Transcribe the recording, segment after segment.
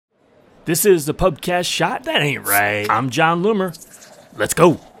This is the PUBCAST shot? That ain't right. I'm John Loomer. Let's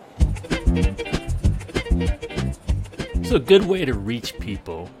go. So a good way to reach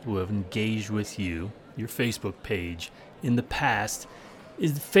people who have engaged with you, your Facebook page, in the past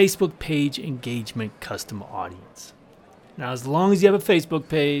is the Facebook page engagement custom audience. Now, as long as you have a Facebook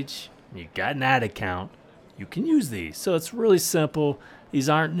page, and you got an ad account, you can use these. So it's really simple. These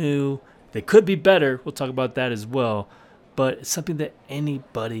aren't new. They could be better. We'll talk about that as well. But it's something that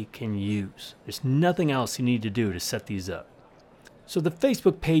anybody can use. There's nothing else you need to do to set these up. So the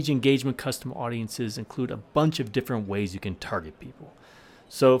Facebook page engagement custom audiences include a bunch of different ways you can target people.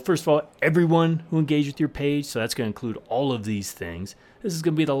 So first of all, everyone who engaged with your page, so that's going to include all of these things. This is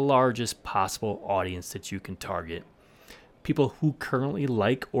going to be the largest possible audience that you can target. People who currently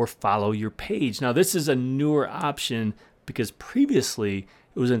like or follow your page. Now this is a newer option because previously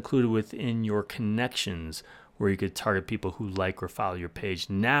it was included within your connections where you could target people who like or follow your page.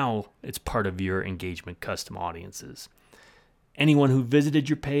 Now it's part of your engagement custom audiences. Anyone who visited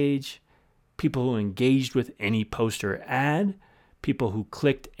your page, people who engaged with any post or ad, people who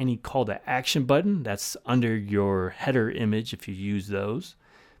clicked any call to action button, that's under your header image if you use those,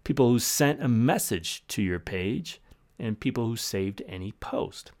 people who sent a message to your page, and people who saved any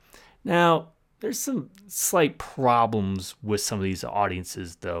post. Now, there's some slight problems with some of these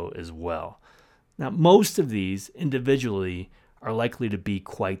audiences though as well. Now, most of these individually are likely to be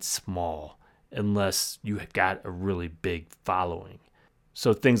quite small unless you have got a really big following.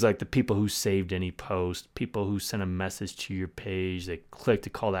 So things like the people who saved any post, people who sent a message to your page, they clicked a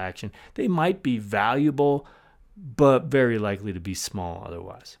call to action, they might be valuable, but very likely to be small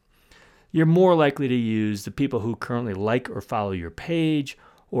otherwise. You're more likely to use the people who currently like or follow your page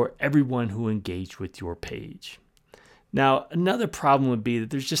or everyone who engaged with your page. Now, another problem would be that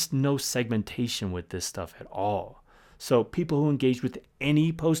there's just no segmentation with this stuff at all. So people who engage with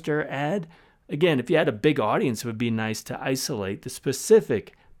any post or ad, again, if you had a big audience, it would be nice to isolate the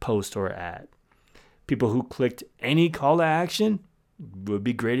specific post or ad. People who clicked any call to action, would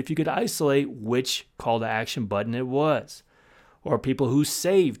be great if you could isolate which call to action button it was. Or people who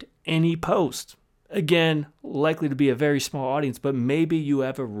saved any post. Again, likely to be a very small audience, but maybe you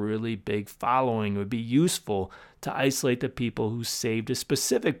have a really big following. It would be useful to isolate the people who saved a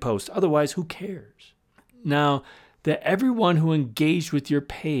specific post. Otherwise, who cares? Now, that everyone who engaged with your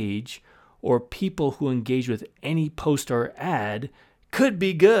page or people who engage with any post or ad could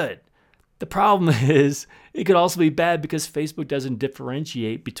be good. The problem is it could also be bad because Facebook doesn't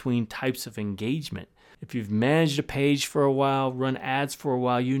differentiate between types of engagement. If you've managed a page for a while, run ads for a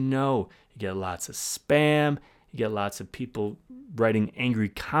while, you know you get lots of spam, you get lots of people writing angry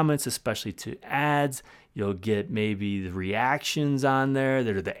comments, especially to ads. You'll get maybe the reactions on there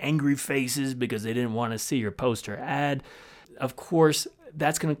that are the angry faces because they didn't want to see your post or ad. Of course,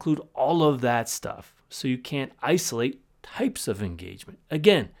 that's going to include all of that stuff. So you can't isolate types of engagement.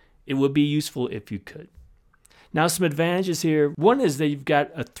 Again, it would be useful if you could. Now, some advantages here. One is that you've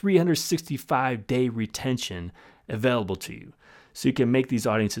got a 365-day retention available to you. So you can make these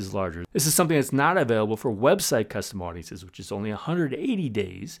audiences larger. This is something that's not available for website custom audiences, which is only 180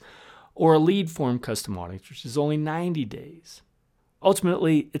 days, or a lead form custom audience, which is only 90 days.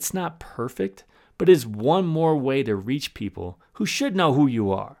 Ultimately, it's not perfect, but it is one more way to reach people who should know who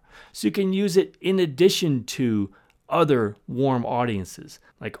you are. So you can use it in addition to other warm audiences,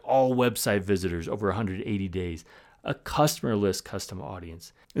 like all website visitors over 180 days, a customer list custom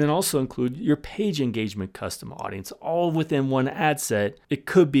audience, and then also include your page engagement custom audience, all within one ad set. It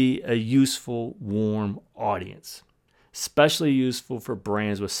could be a useful warm audience, especially useful for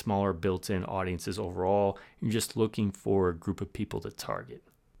brands with smaller built-in audiences overall. You're just looking for a group of people to target.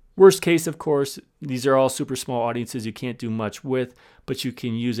 Worst case, of course, these are all super small audiences you can't do much with, but you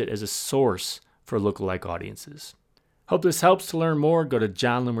can use it as a source for lookalike audiences. Hope this helps. To learn more, go to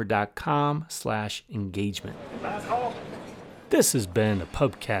johnloomer.com/engagement. This has been a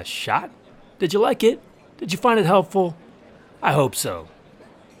PUBCAST shot. Did you like it? Did you find it helpful? I hope so.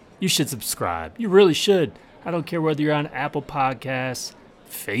 You should subscribe. You really should. I don't care whether you're on Apple Podcasts,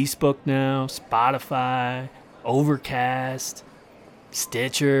 Facebook now, Spotify, Overcast,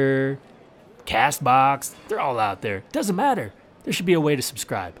 Stitcher, Castbox. They're all out there. Doesn't matter. There should be a way to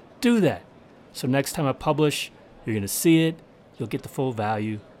subscribe. Do that. So next time I publish, you're going to see it. You'll get the full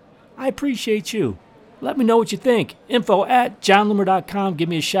value. I appreciate you. Let me know what you think. info@johnloomer.com. Give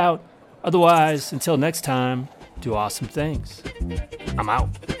me a shout. Otherwise, until next time, do awesome things. I'm out.